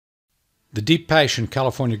The deep passion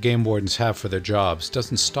California game wardens have for their jobs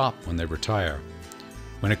doesn't stop when they retire.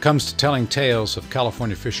 When it comes to telling tales of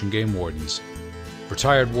California fish and game wardens,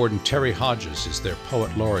 retired Warden Terry Hodges is their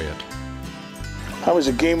poet laureate. I was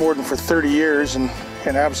a game warden for 30 years and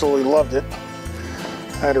absolutely loved it.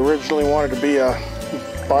 I had originally wanted to be a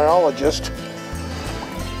biologist,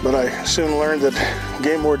 but I soon learned that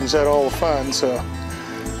game wardens had all the fun, so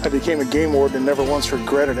I became a game warden and never once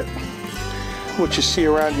regretted it. What you see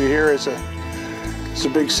around you here is a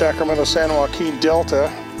big Sacramento-San Joaquin Delta,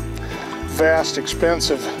 vast,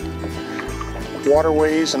 expansive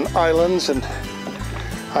waterways and islands, and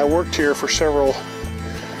I worked here for several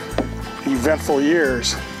eventful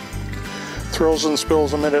years. Thrills and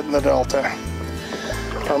spills a minute in the Delta.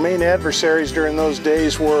 Our main adversaries during those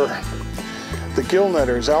days were the gill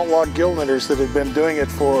netters, outlawed gill netters that had been doing it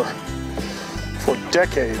for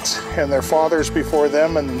decades, and their fathers before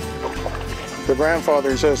them and their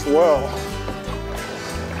grandfathers as well.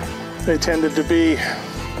 They tended to be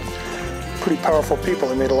pretty powerful people.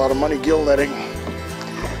 They made a lot of money gill netting.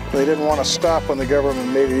 They didn't want to stop when the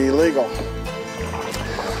government made it illegal.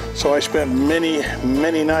 So I spent many,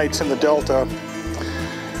 many nights in the Delta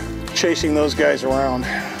chasing those guys around.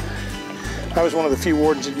 I was one of the few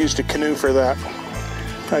wardens that used a canoe for that.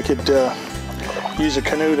 I could use a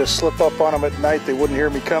canoe to slip up on them at night. They wouldn't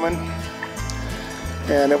hear me coming.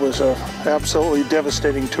 And it was an absolutely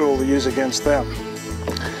devastating tool to use against them.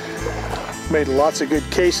 Made lots of good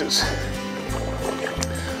cases.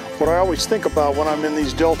 What I always think about when I'm in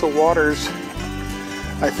these Delta waters,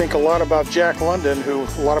 I think a lot about Jack London, who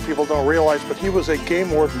a lot of people don't realize, but he was a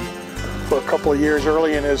game warden for a couple of years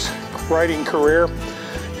early in his riding career.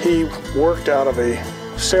 He worked out of a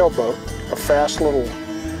sailboat, a fast little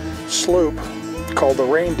sloop called the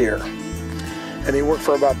Reindeer. And he worked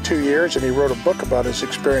for about 2 years, and he wrote a book about his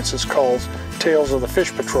experiences called Tales of the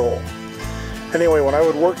Fish Patrol. Anyway, when I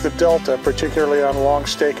would work the Delta, particularly on long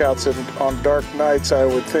stakeouts and on dark nights, I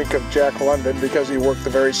would think of Jack London because he worked the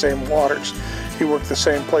very same waters. He worked the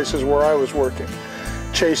same places where I was working,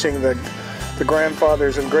 chasing the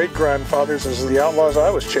grandfathers and great-grandfathers as the outlaws I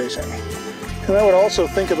was chasing. And I would also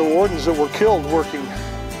think of the wardens that were killed working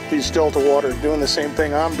these Delta waters, doing the same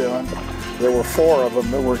thing I'm doing. There were 4 of them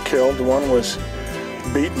that were killed. One was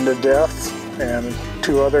beaten to death, and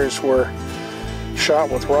 2 others were shot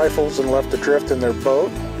with rifles and left adrift in their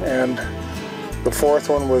boat, and the 4th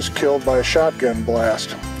one was killed by a shotgun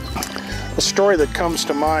blast. A story that comes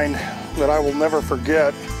to mind that I will never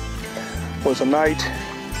forget was a night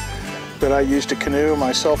that I used a canoe.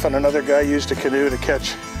 Myself and another guy used a canoe to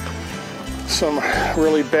catch some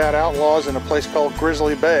really bad outlaws in a place called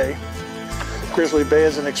Grizzly Bay. Grizzly Bay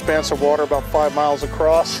is an expanse of water about 5 miles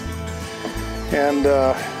across, and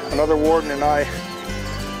another warden and I,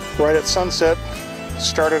 right at sunset,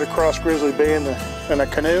 started across Grizzly Bay in a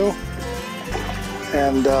canoe,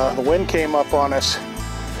 and the wind came up on us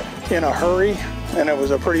in a hurry, and it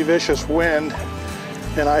was a pretty vicious wind,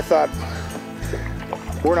 and I thought,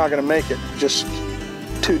 we're not going to make it, just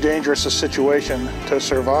too dangerous a situation to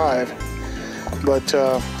survive. But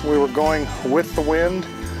we were going with the wind,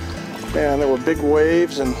 and there were big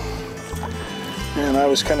waves, and I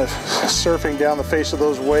was kind of surfing down the face of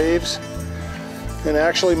those waves, and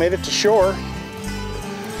actually made it to shore.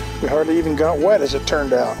 We hardly even got wet, as it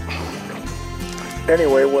turned out.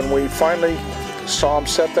 Anyway, when we finally saw him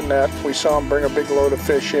set the net, we saw him bring a big load of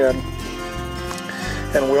fish in,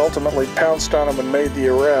 and we ultimately pounced on him and made the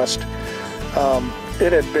arrest.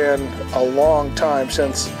 It had been a long time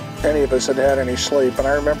since any of us had had any sleep, and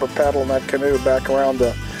I remember paddling that canoe back around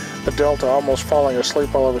the Delta, almost falling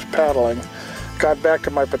asleep while I was paddling. Got back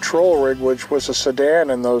to my patrol rig, which was a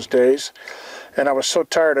sedan in those days, and I was so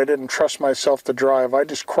tired I didn't trust myself to drive. I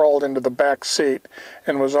just crawled into the back seat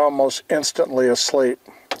and was almost instantly asleep.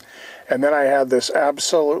 And then I had this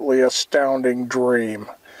absolutely astounding dream.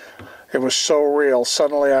 It was so real.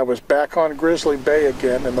 Suddenly I was back on Grizzly Bay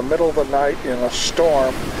again in the middle of the night in a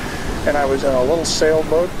storm, and I was in a little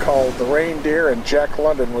sailboat called the Reindeer, and Jack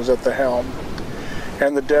London was at the helm.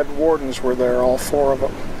 And the dead wardens were there, all 4 of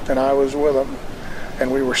them, and I was with them.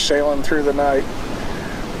 And we were sailing through the night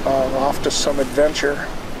off to some adventure.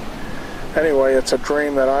 Anyway, it's a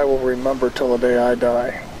dream that I will remember till the day I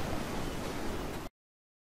die.